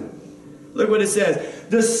do. Look what it says.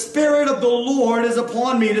 The Spirit of the Lord is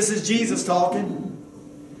upon me. This is Jesus talking.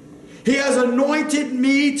 He has anointed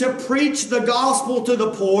me to preach the gospel to the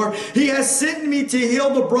poor. He has sent me to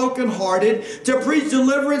heal the brokenhearted, to preach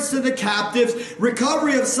deliverance to the captives,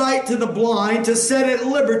 recovery of sight to the blind, to set at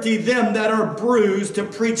liberty them that are bruised, to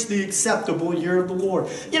preach the acceptable year of the Lord.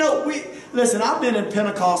 You know, listen, I've been in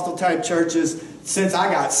Pentecostal type churches since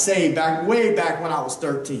I got saved, way back when I was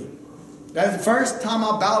 13. That's the first time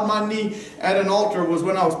I bowed my knee at an altar was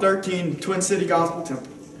when I was 13, Twin City Gospel Temple.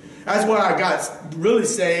 That's where I got really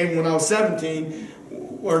saved when I was 17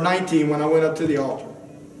 or 19 when I went up to the altar.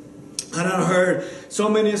 And I heard so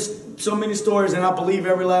many stories, and I believe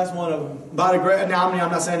every last one of them. Now,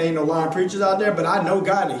 I'm not saying there ain't no lying preachers out there, but I know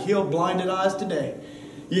God to heal blinded eyes today.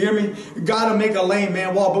 You hear me? God to make a lame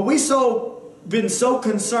man walk. But we been so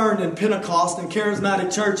concerned in Pentecost and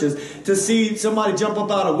charismatic churches to see somebody jump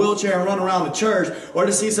up out of a wheelchair and run around the church, or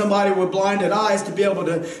to see somebody with blinded eyes to be able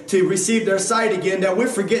to receive their sight again, that we're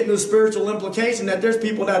forgetting the spiritual implication that there's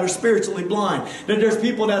people that are spiritually blind, that there's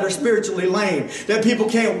people that are spiritually lame, that people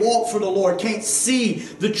can't walk for the Lord, can't see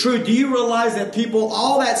the truth. Do you realize that people,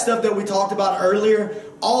 all that stuff that we talked about earlier,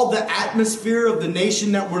 all the atmosphere of the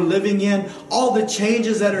nation that we're living in, all the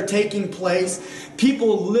changes that are taking place,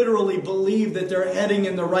 people literally believe that they're heading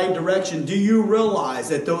in the right direction. Do you realize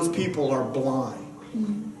that those people are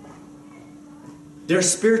blind? They're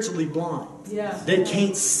spiritually blind. Yeah. They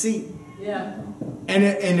can't see. Yeah.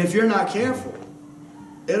 And if you're not careful,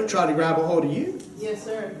 it'll try to grab a hold of you. Yes,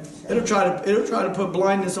 sir. It'll try to put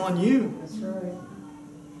blindness on you. That's right.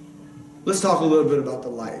 Let's talk a little bit about the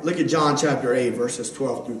light. Look at John chapter 8, verses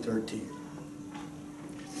 12 through 13.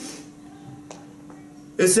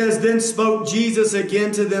 It says, Then spoke Jesus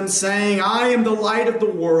again to them, saying, I am the light of the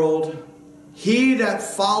world. He that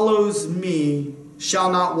follows me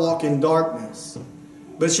shall not walk in darkness,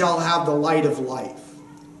 but shall have the light of life.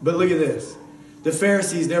 But look at this. The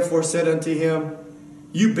Pharisees therefore said unto him,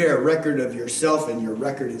 You bear record of yourself, and your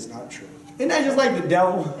record is not true. Isn't that just like the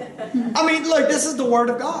devil? I mean, look, this is the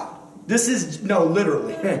word of God. This is, no,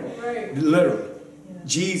 literally. Right. Literally.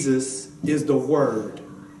 Jesus is the Word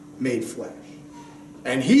made flesh.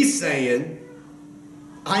 And He's saying,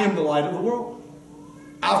 I am the light of the world.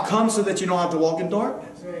 I've come so that you don't have to walk in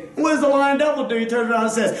darkness. Right. What does the lying devil do? He turns around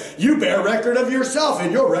and says, You bear record of yourself,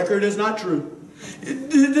 and your record is not true.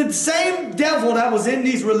 The same devil that was in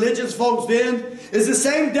these religious folks then is the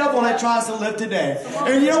same devil that tries to live today.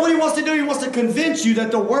 And you know what he wants to do? He wants to convince you that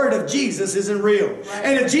the word of Jesus isn't real.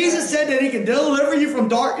 And if Jesus said that He can deliver you from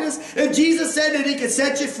darkness, if Jesus said that He can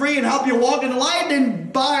set you free and help you walk in the light,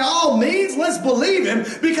 then by all means, let's believe Him,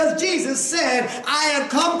 because Jesus said, I have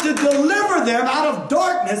come to deliver them out of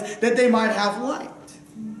darkness that they might have light.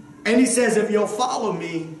 And He says, if you'll follow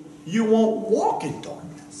me, you won't walk in darkness.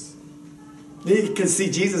 Because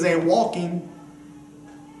see, Jesus ain't walking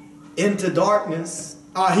into darkness.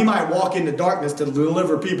 He might walk into darkness to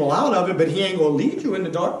deliver people out of it, but he ain't going to lead you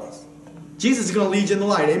into darkness. Jesus is going to lead you in the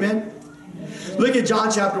light. Amen? Look at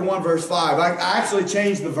John chapter 1 verse 5. I actually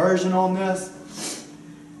changed the version on this.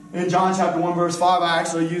 In John chapter 1 verse 5, I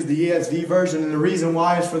actually used the ESV version. And the reason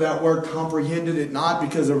why is for that word comprehended it not,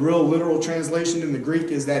 because a real literal translation in the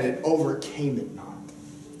Greek is that it overcame it not.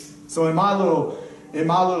 So in my little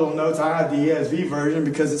notes, I have the ESV version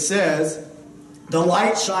because it says, the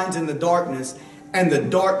light shines in the darkness, and the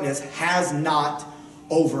darkness has not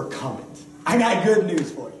overcome it. I got good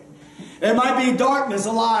news for you. There might be darkness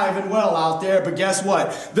alive and well out there, but guess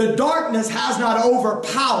what? The darkness has not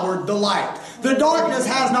overpowered the light. The darkness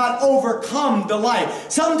has not overcome the light.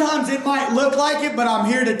 Sometimes it might look like it, but I'm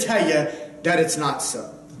here to tell you that it's not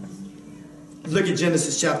so. Look at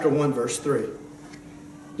Genesis chapter 1 verse 3.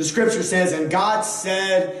 The scripture says, and God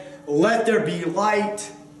said, let there be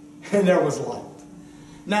light, and there was light.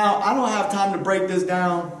 Now, I don't have time to break this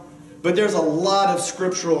down, but there's a lot of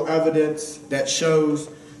scriptural evidence that shows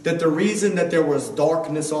that the reason that there was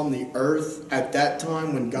darkness on the earth at that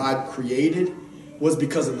time when God created was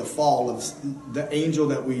because of the fall of the angel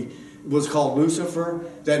that was called Lucifer,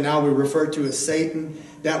 that now we refer to as Satan,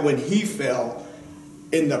 that when he fell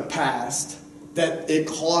in the past, that it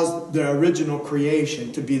caused the original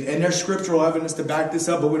creation to be, and there's scriptural evidence to back this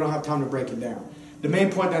up, but we don't have time to break it down. The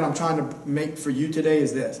main point that I'm trying to make for you today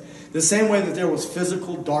is this. The same way that there was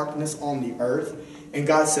physical darkness on the earth, and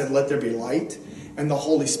God said, let there be light, and the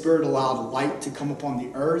Holy Spirit allowed light to come upon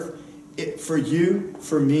the earth, for you,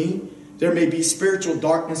 for me, there may be spiritual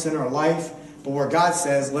darkness in our life, but where God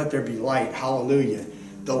says, let there be light, hallelujah,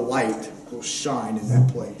 the light will shine in that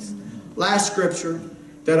place. Last scripture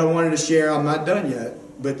that I wanted to share, I'm not done yet,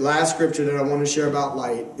 but last scripture that I want to share about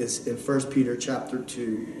light is in 1 Peter chapter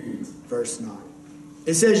 2, verse 9.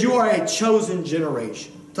 It says, you are a chosen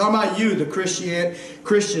generation. Talking about you, the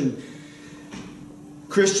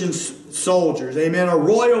Christian soldiers, amen, a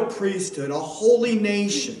royal priesthood, a holy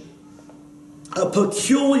nation, a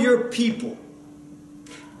peculiar people.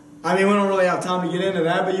 I mean, we don't really have time to get into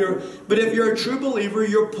that, but if you're a true believer,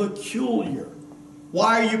 you're peculiar.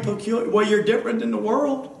 Why are you peculiar? Well, you're different than the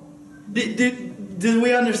world. Did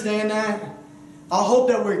we understand that? I hope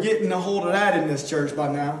that we're getting a hold of that in this church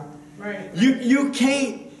by now. Right. You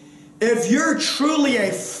can't, if you're truly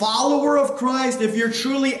a follower of Christ, if you're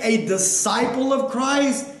truly a disciple of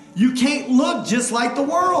Christ, you can't look just like the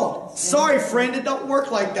world. Sorry, friend, it don't work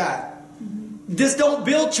like that. This don't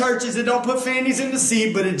build churches, it don't put fannies in the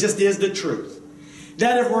seat, but it just is the truth.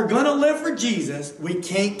 That if we're going to live for Jesus, we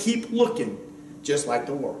can't keep looking just like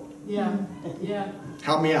the world. Yeah. Yeah.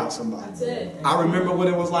 Help me out, somebody. That's it. I remember what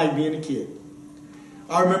it was like being a kid.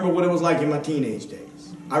 I remember what it was like in my teenage days.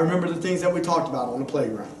 I remember the things that we talked about on the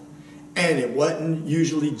playground. And it wasn't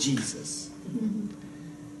usually Jesus.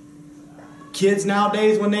 Kids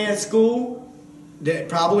nowadays, when they're at school,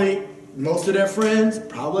 most of their friends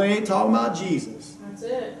probably ain't talking about Jesus. That's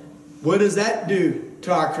it. What does that do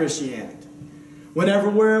to our Christianity? Whenever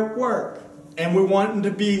we're at work and we're wanting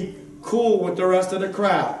to be cool with the rest of the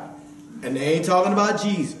crowd and they ain't talking about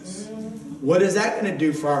Jesus, what is that going to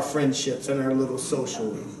do for our friendships and our little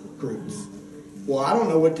social groups? Well, I don't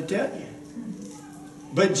know what to tell you.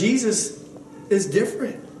 But Jesus is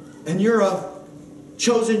different. And you're a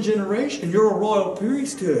chosen generation. You're a royal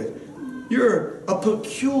priesthood. You're a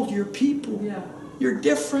peculiar people. Yeah. You're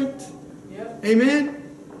different. Yep. Amen?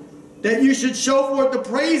 That you should show forth the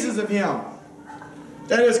praises of Him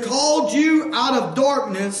that has called you out of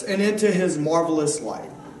darkness and into His marvelous light.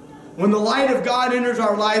 When the light of God enters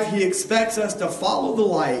our life, He expects us to follow the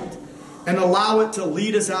light and allow it to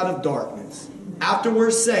lead us out of darkness. After we're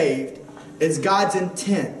saved, it's God's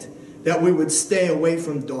intent that we would stay away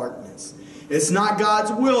from darkness. It's not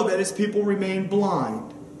God's will that His people remain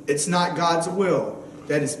blind. It's not God's will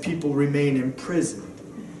that His people remain imprisoned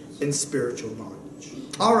in spiritual bondage.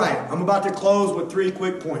 All right, I'm about to close with 3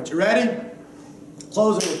 quick points. You ready?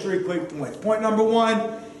 Closing with 3 quick points. Point number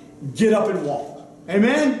 1, get up and walk.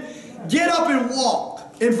 Amen? Get up and walk.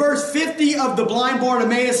 In verse 50 of the blind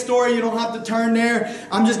Bartimaeus story, you don't have to turn there.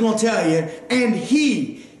 I'm just going to tell you. And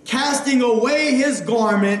he, casting away his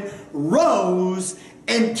garment, rose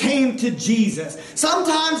and came to Jesus.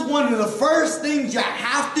 Sometimes one of the first things you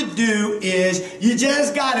have to do is you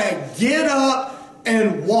just got to get up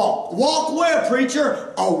and walk. Walk where,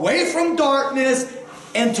 preacher? Away from darkness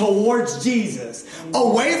and towards Jesus.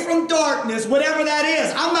 Away from darkness, whatever that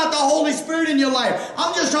is. I'm not the Holy Spirit in your life.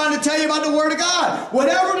 I'm just trying to tell you about the Word of God.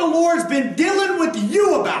 Whatever the Lord's been dealing with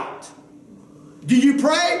you about. Do you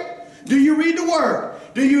pray? Do you read the Word?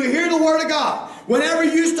 Do you hear the Word of God? Whenever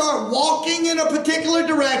you start walking in a particular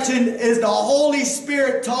direction, is the Holy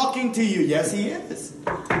Spirit talking to you? Yes, He is.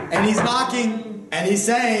 And He's knocking and He's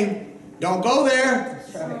saying, don't go there.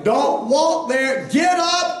 Don't walk there. Get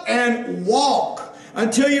up and walk.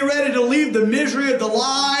 Until you're ready to leave the misery of the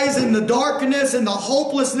lies and the darkness and the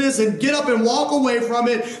hopelessness and get up and walk away from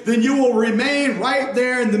it, then you will remain right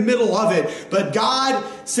there in the middle of it. But God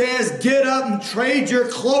says, get up and trade your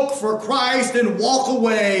cloak for Christ and walk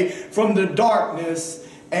away from the darkness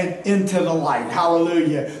and into the light.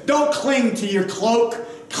 Hallelujah. Don't cling to your cloak.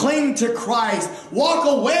 Cling to Christ. Walk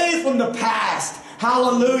away from the past.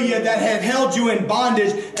 Hallelujah, that had held you in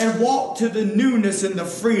bondage, and walk to the newness and the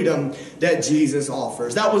freedom that Jesus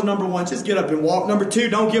offers. That was number one. Just get up and walk. Number two,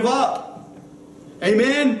 don't give up.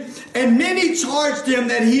 Amen. And many charged him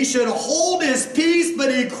that he should hold his peace,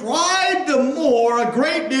 but he cried the more a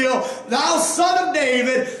great deal, thou son of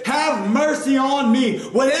David, have mercy on me.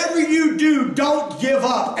 Whatever you do, don't give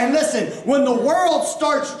up. And listen, when the world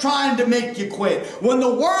starts trying to make you quit, when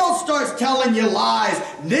the world starts telling you lies,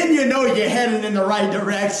 then you know you're heading in the right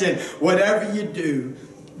direction. Whatever you do,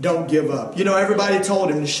 don't give up. You know, everybody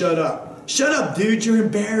told him to shut up. Shut up, dude, you're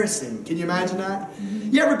embarrassing. Can you imagine that?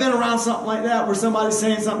 You ever been around something like that where somebody's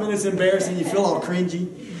saying something that's embarrassing, you feel all cringy?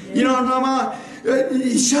 You know what I'm talking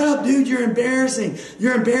about? Shut up, dude, you're embarrassing.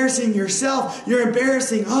 You're embarrassing yourself. You're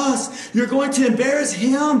embarrassing us. You're going to embarrass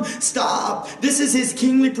him. Stop. This is his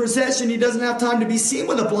kingly procession. He doesn't have time to be seen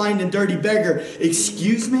with a blind and dirty beggar.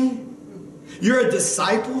 Excuse me? You're a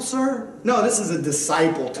disciple, sir? No, this is a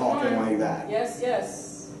disciple talking like that. Yes, yes.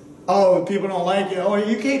 Oh, people don't like it. Oh,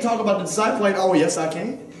 you can't talk about the disciple like, oh, yes, I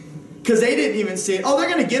can. Because they didn't even see it. Oh, they're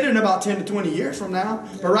going to get it in about 10 to 20 years from now.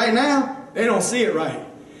 But right now, they don't see it right.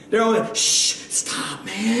 They're all like, shh, stop,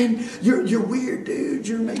 man. You're weird, dude.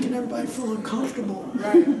 You're making everybody feel uncomfortable.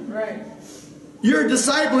 Right, right. You're a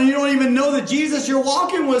disciple and you don't even know the Jesus you're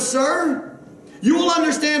walking with, sir. You will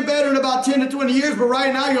understand better in about 10 to 20 years, but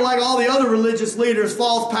right now you're like all the other religious leaders,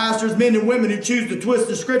 false pastors, men and women who choose to twist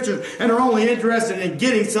the scriptures and are only interested in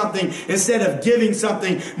getting something instead of giving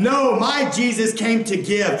something. No, my Jesus came to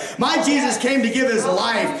give. My Jesus came to give his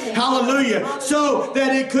life. Hallelujah. So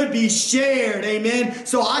that it could be shared. Amen.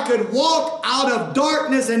 So I could walk out of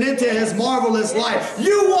darkness and into his marvelous light.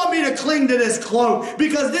 You want me to cling to this cloak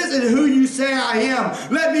because this is who you say I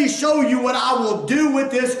am. Let me show you what I will do with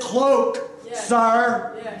this cloak. Yes.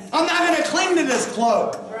 Sir, yes. I'm not going to cling to this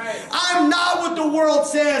cloak. Right. I'm not what the world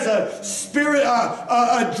says,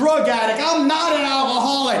 a drug addict. I'm not an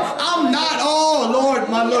alcoholic. I'm not, oh Lord,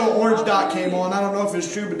 my little orange dot came on. I don't know if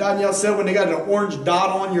it's true, but Danielle said when they got an orange dot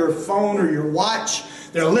on your phone or your watch,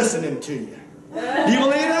 they're listening to you. Do you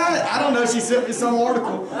believe that? I don't know. She sent me some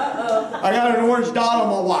article. I got an orange dot on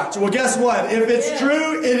my watch. Well, guess what? If it's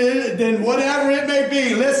true, it is, then whatever it may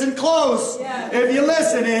be, listen close. If you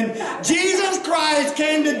listen, and Jesus Christ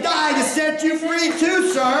came to die to set you free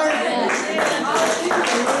too, sir.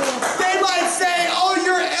 They might say, oh,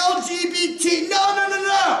 you're LGBT. No.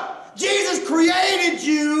 Jesus created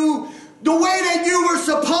you the way that you were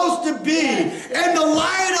supposed to be. And the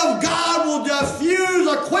light of God will diffuse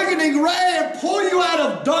a quickening ray and pull you out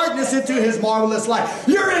of darkness into his marvelous light.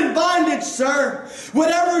 You're in bondage, sir.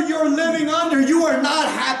 Whatever you're living under, you are not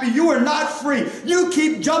happy. You are not free. You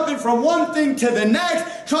keep jumping from one thing to the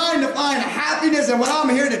next, trying to find happiness. And what I'm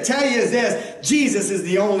here to tell you is this: Jesus is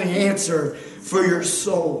the only answer for your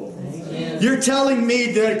soul. You're telling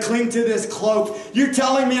me to cling to this cloak. You're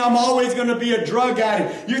telling me I'm always going to be a drug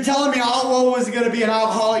addict. You're telling me I'm always going to be an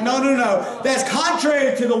alcoholic. No. That's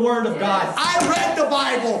contrary to the Word of God. I read the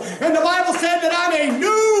Bible, and the Bible said that I'm a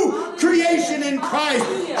new creation in Christ.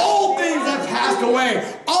 Old things have passed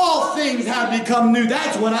away. All things have become new.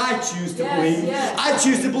 That's what I choose to believe. I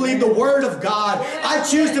choose to believe the Word of God. I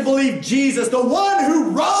choose to believe Jesus, the one who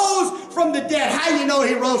rose from the dead. How you know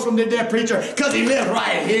he rose from the dead, preacher? Because he lived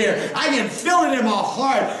right here. I can feel it in my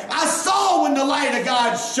heart. I saw when the light of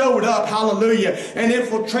God showed up, hallelujah, and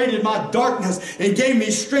infiltrated my darkness and gave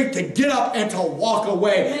me strength to get up and to walk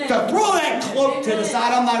away, to throw that cloak to the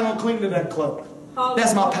side. I'm not going to cling to that cloak.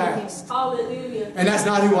 That's my past. Hallelujah. And that's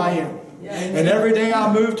not who I am. And every day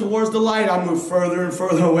I move towards the light, I move further and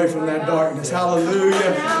further away from that darkness.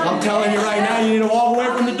 Hallelujah. I'm telling you right now, you need to walk away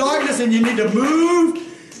from the darkness and you need to move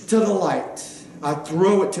to the light. I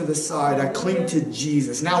throw it to the side. I cling to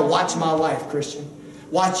Jesus. Now watch my life, Christian.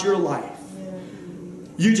 Watch your life.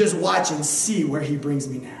 You just watch and see where he brings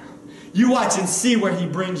me now. You watch and see where he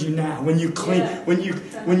brings you now. When you cling, when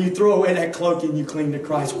you throw away that cloak and you cling to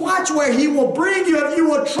Christ. Watch where he will bring you if you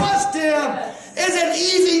will trust him. Is it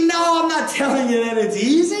easy? No, I'm not telling you that it's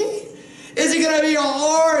easy. Is it going to be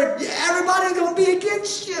hard? Everybody's going to be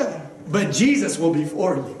against you. But Jesus will be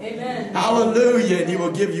for you. Amen. Hallelujah. And He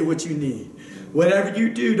will give you what you need. Whatever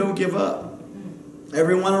you do, don't give up.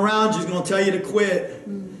 Everyone around you is going to tell you to quit.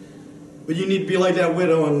 But you need to be like that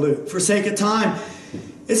widow in Luke. For sake of time,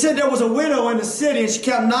 it said there was a widow in the city, and she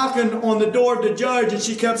kept knocking on the door of the judge, and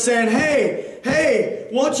she kept saying, hey,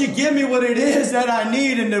 won't you give me what it is that I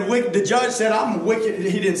need? And the judge said, I'm wicked.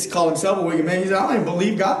 He didn't call himself a wicked man. He said, I don't even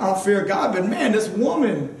believe God. I don't fear God. But man, this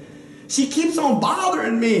woman, she keeps on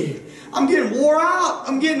bothering me. I'm getting wore out.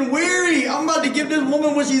 I'm getting weary. I'm about to give this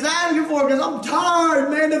woman what she's asking for because I'm tired,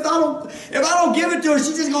 man. If I don't give it to her,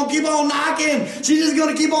 she's just going to keep on knocking. She's just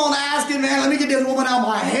going to keep on asking, man, let me get this woman out of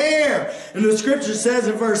my hair. And the scripture says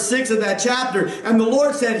in verse 6 of that chapter, and the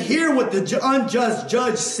Lord said, hear what the unjust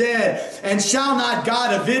judge said, and shall not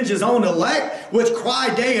God avenge his own elect, which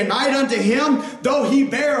cry day and night unto him, though he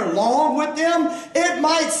bear long with them? It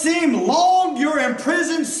might seem long your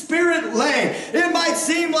imprisoned spirit lay. It might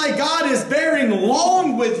seem like God is bearing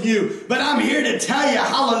long with you, but I'm here to tell you,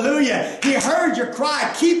 hallelujah, He heard your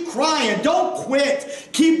cry. Keep crying. Don't quit.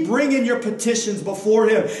 Keep bringing your petitions before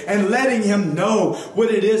Him and letting Him know what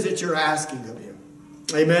it is that you're asking of Him.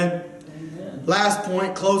 Amen. Amen. Last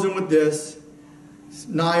point, closing with this.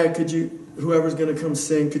 Naya, whoever's going to come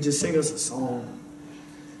sing, could you sing us a song?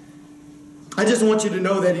 I just want you to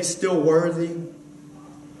know that He's still worthy.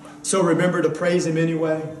 So remember to praise Him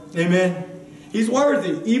anyway. Amen. He's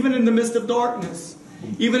worthy, even in the midst of darkness,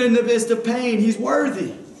 even in the midst of pain. He's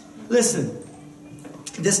worthy. Listen,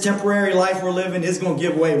 this temporary life we're living is going to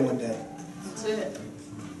give way one day. That's it.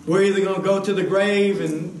 We're either going to go to the grave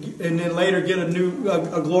and then later get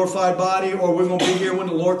a glorified body, or we're going to be here when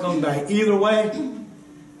the Lord comes back. Either way,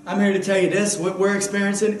 I'm here to tell you this: what we're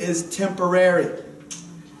experiencing is temporary.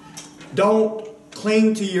 Don't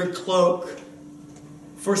cling to your cloak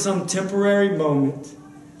for some temporary moment.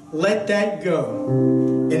 Let that go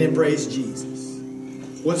and embrace Jesus.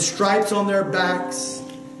 With stripes on their backs,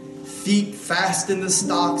 feet fast in the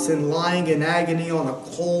stocks, and lying in agony on a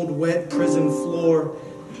cold, wet prison floor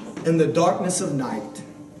in the darkness of night.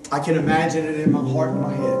 I can imagine it in my heart and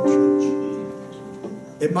my head,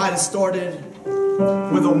 church. It might have started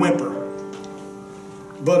with a whimper,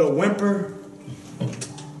 but a whimper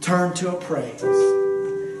turned to a praise,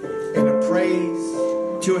 and a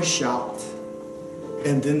praise to a shout.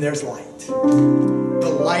 And then there's light. The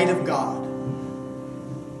light of God.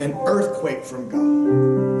 An earthquake from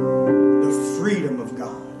God. The freedom of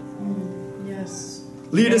God. Yes.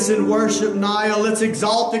 Lead us in worship, Naya. Let's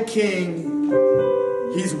exalt the King.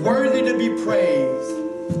 He's worthy to be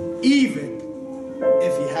praised, even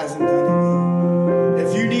if He hasn't done it yet.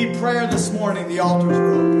 If you need prayer this morning, the altars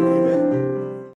are open. Amen.